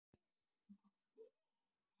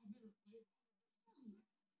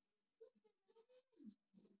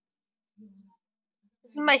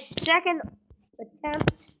This is my second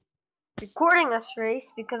attempt recording this race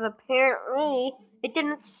because apparently it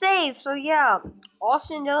didn't save. So yeah,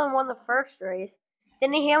 Austin Dillon won the first race.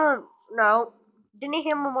 Denny Hamlin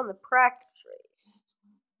won the practice race.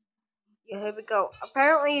 Yeah, here we go.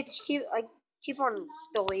 Apparently it's I keep on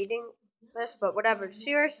deleting this, but whatever. The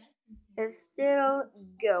series is still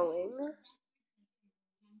going.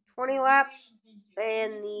 20 laps,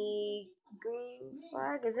 and the green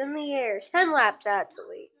flag is in the air. 10 laps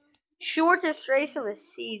actually. Shortest race of the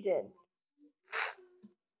season.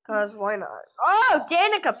 Cause why not? Oh,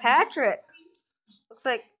 Danica Patrick. Looks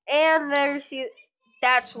like, and there's you.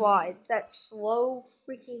 That's why it's that slow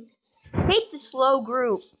freaking. Hate the slow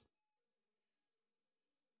group.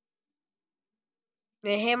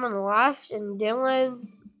 Hamlin last, and Dylan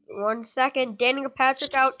 1 second. Danica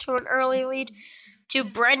Patrick out to an early lead to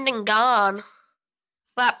Brendan Gaughan.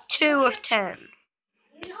 Lap 2 of 10.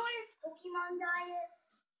 You know what his Pokemon guy is?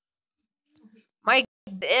 Mike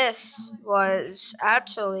Biss was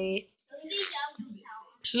actually.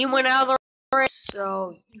 He went out of the race,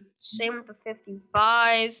 so same with the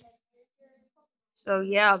 55. So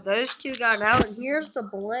yeah, those two got out, and here's the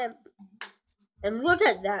blimp. And look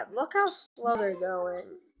at that. Look how slow they're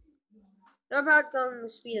going. They're about going the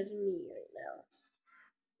speed as me right now.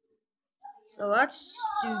 So that's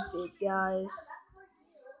stupid, guys.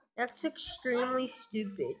 That's extremely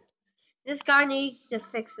stupid. This guy needs to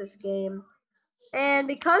fix this game. And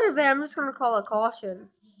because of it, I'm just going to call a caution.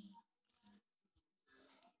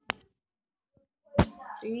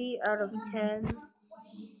 3 out of 10.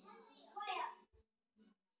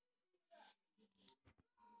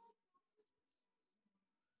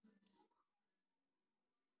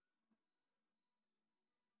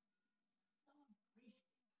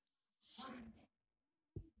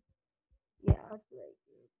 Yeah, that's right.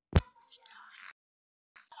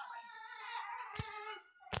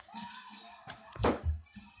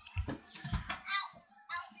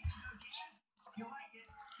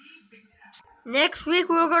 Next week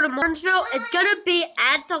we'll go to Martinsville. It's gonna be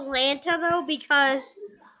at Atlanta though because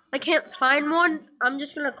I can't find one. I'm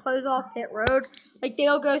just gonna close off pit road. Like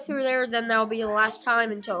they'll go through there, then that'll be the last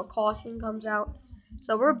time until a caution comes out.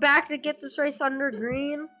 So we're back to get this race under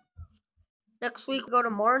green. Next week we'll go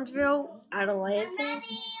to Martinsville at Atlanta.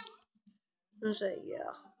 Let's say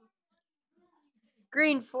yeah.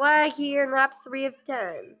 Green flag here in lap 3 of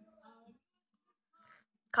 10.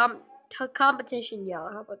 Competition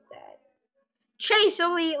yellow. How about that? Chase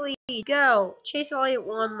Elliott lead. Go. Chase Elliott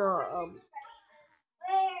won the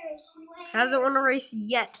hasn't won a race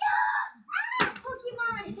yet.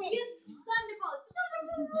 Pokemon hit. Thunderbolt.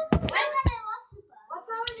 What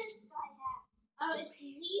power does this guy have? Oh, it's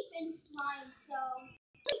leaf and flying, so.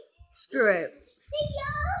 Screw it.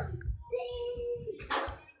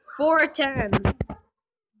 4 of 10.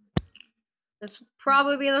 This will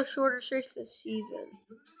probably be the shortest race this season.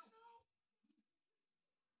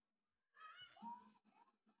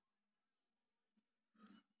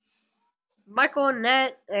 Michael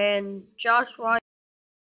Annette and Josh Wise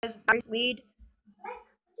lead.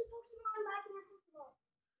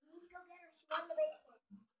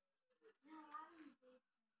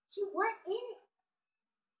 She went in it.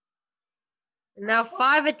 And now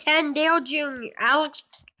 5 of 10, Dale Jr. Alex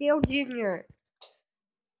Dale Jr.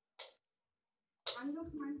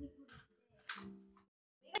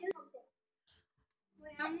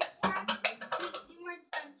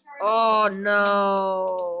 Oh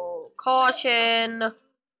no. Caution.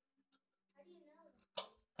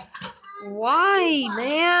 Why,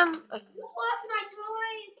 man? Lost my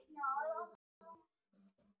toys. No.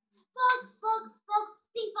 Bug,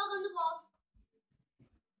 stink bug on the wall.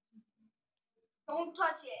 Don't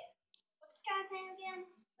touch it. What's this guy's name again?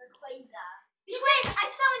 Rayquaza. Rayquaza, I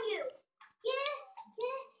summon you.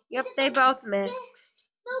 Yep, they both mixed.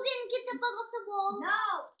 Logan, get the bug off the wall.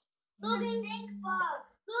 No. Logan, stink bug.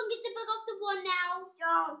 Logan, get the bug off the wall now.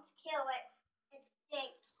 Don't kill it. It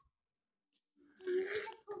stinks. You need a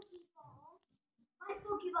Pokeball. My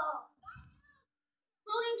Pokeball.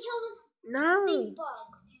 Logan, kill the stink bug.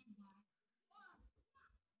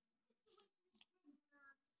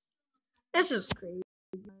 This is crazy.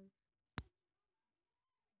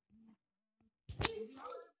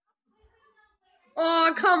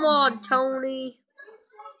 Oh, come on, Tony.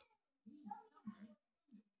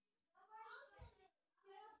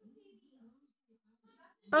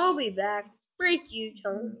 I'll be back. Freak you,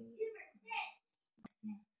 Tony.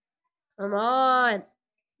 Come on.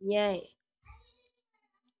 Yay.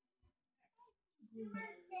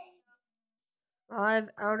 5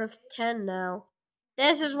 out of 10 now.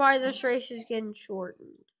 This is why this race is getting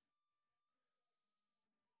shortened.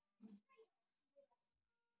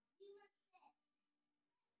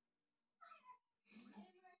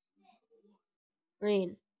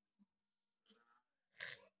 Green.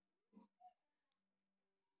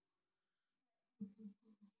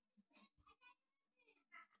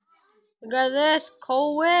 Look at this.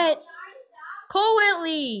 Colwitt. Colwitt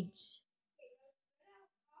leads.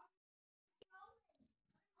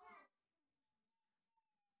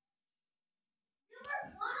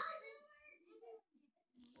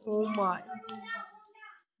 Oh my.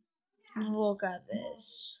 Look at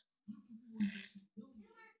this.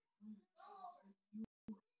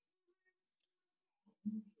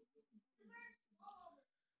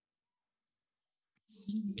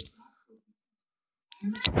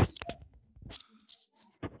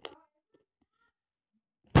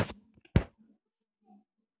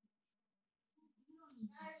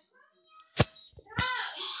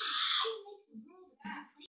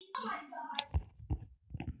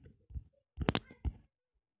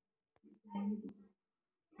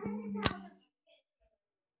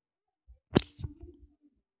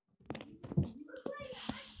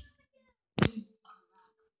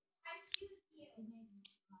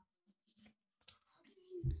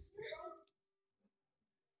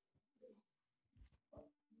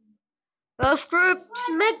 Both groups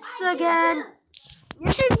mix again.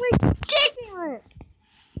 This is ridiculous.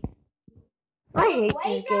 I hate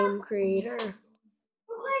this game creator.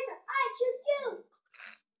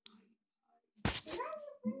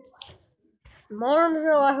 Modern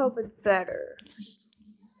Hill, I hope it's better.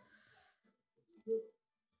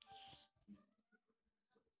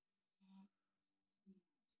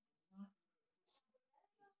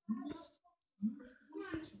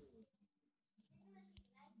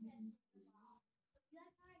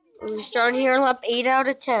 We start here lap 8 out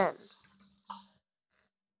of 10.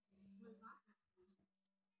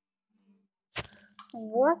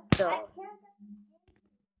 What the?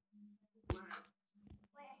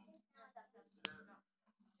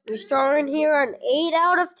 We start here on 8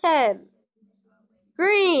 out of 10.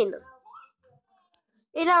 Green.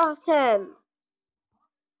 8 out of 10.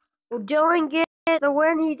 Will Dylan get the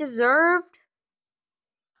win he deserved?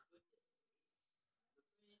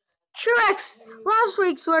 Truex, last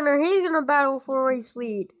week's winner, he's going to battle for a race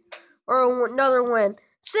lead. Or another win.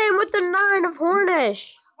 Same with the 9 of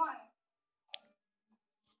Hornish.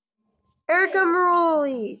 Eric Emerald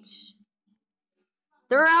leads.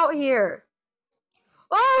 They're out here.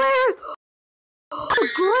 Oh, Eric!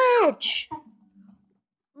 Oh, glitch!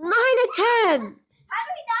 9 of 10.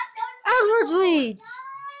 Edwards leads.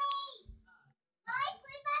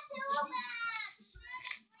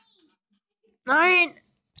 9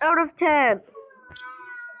 out of 10.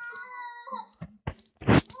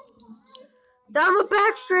 Down the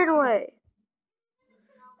back straightaway.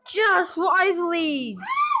 Just Wise leads.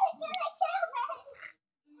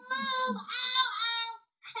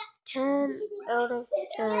 10 out of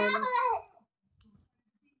 10.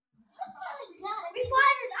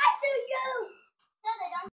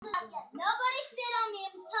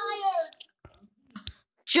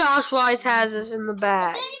 Josh Wise has us in the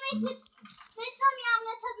bag.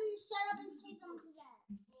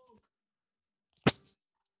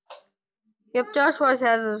 Yep, Josh Wise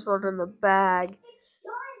has this one in the bag.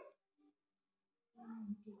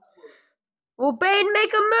 Will Bane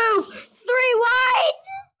make a move? 3 wide!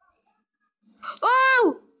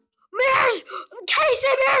 Oh! Mears! Casey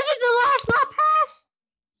Mears with the last lap pass!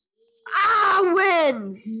 Ah,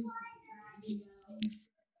 wins!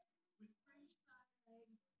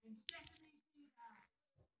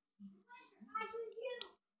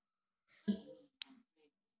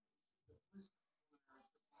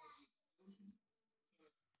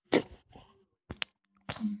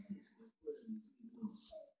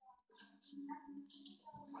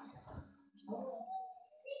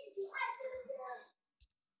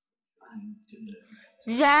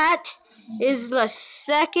 That is the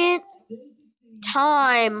second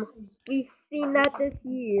time we've seen that this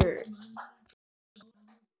year.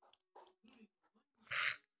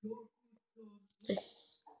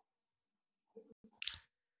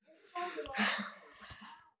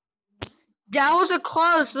 That was a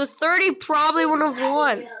close. The 30 probably would have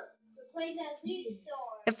won.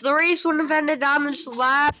 If the race wouldn't have ended on this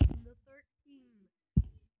lap.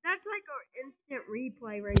 That's like an instant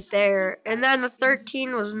replay right there. And then the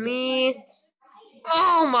 13 was me.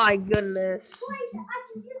 Oh my goodness.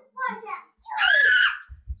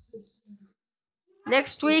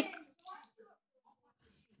 Next week.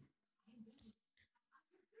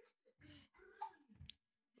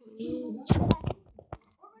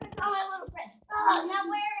 Now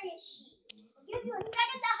where is she? I'll give you a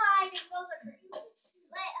second to hide and go to her. I'll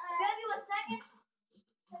give you a second to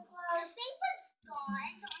close. The thing was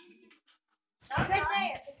gone. It's right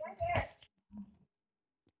there. It's right there.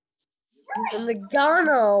 And the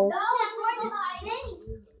Gano.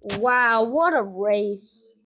 Wow, what a race.